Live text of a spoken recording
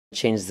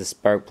Change the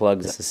spark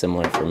plugs. This is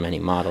similar for many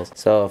models.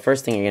 So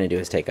first thing you're going to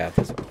do is take off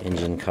this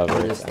engine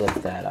cover. Just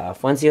lift that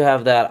off. Once you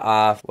have that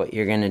off, what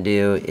you're going to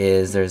do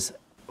is there's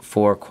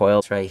 4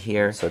 coils right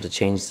here. So to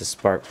change the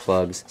spark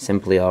plugs,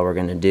 simply all we're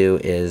going to do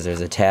is there's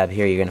a tab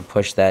here. You're going to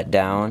push that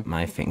down.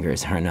 My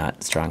fingers are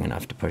not strong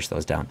enough to push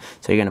those down.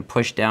 So you're going to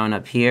push down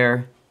up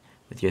here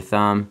with your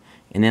thumb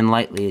and then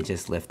lightly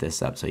just lift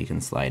this up so you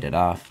can slide it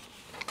off.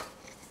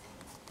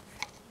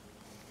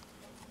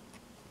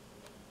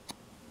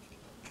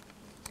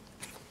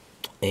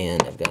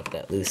 And I've got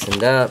that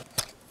loosened up.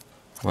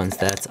 Once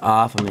that's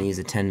off, I'm going to use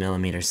a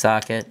 10mm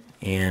socket,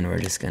 and we're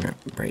just going to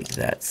break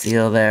that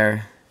seal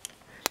there.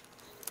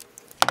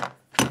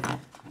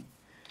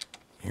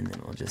 And then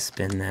we'll just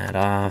spin that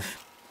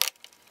off.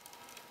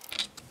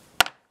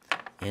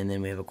 And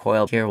then we have a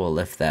coil here, we'll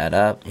lift that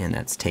up, and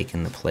that's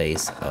taken the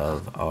place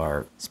of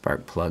our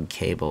spark plug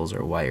cables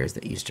or wires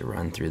that used to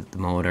run through the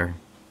motor.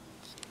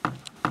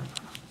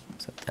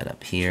 Set that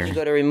up here. You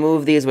go to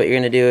remove these, what you're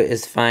going to do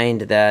is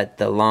find that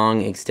the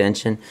long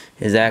extension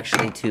is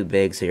actually too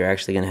big, so you're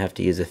actually going to have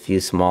to use a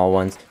few small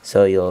ones.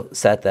 So you'll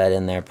set that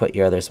in there, put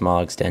your other small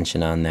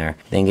extension on there,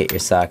 then get your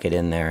socket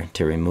in there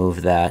to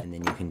remove that, and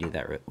then you can do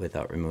that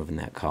without removing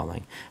that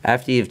cowling.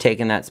 After you've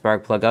taken that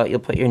spark plug out, you'll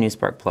put your new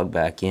spark plug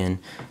back in.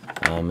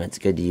 It's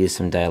good to use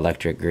some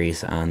dielectric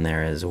grease on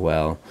there as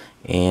well.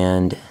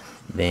 And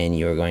then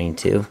you're going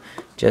to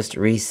just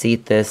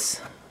reseat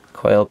this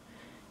coil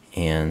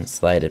and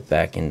slide it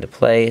back into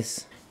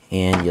place,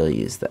 and you'll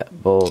use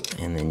that bolt,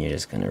 and then you're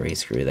just going to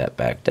re-screw that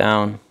back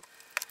down.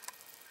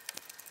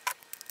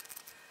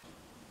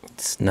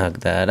 Snug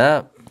that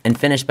up and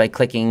finish by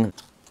clicking.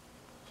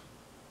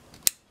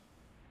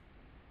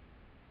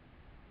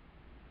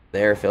 The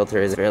air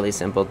filter is fairly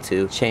simple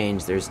to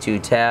change. There's 2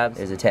 tabs.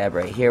 There's a tab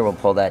right here. We'll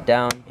pull that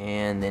down,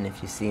 and then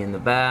if you see in the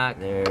back,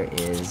 there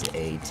is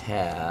a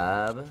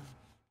tab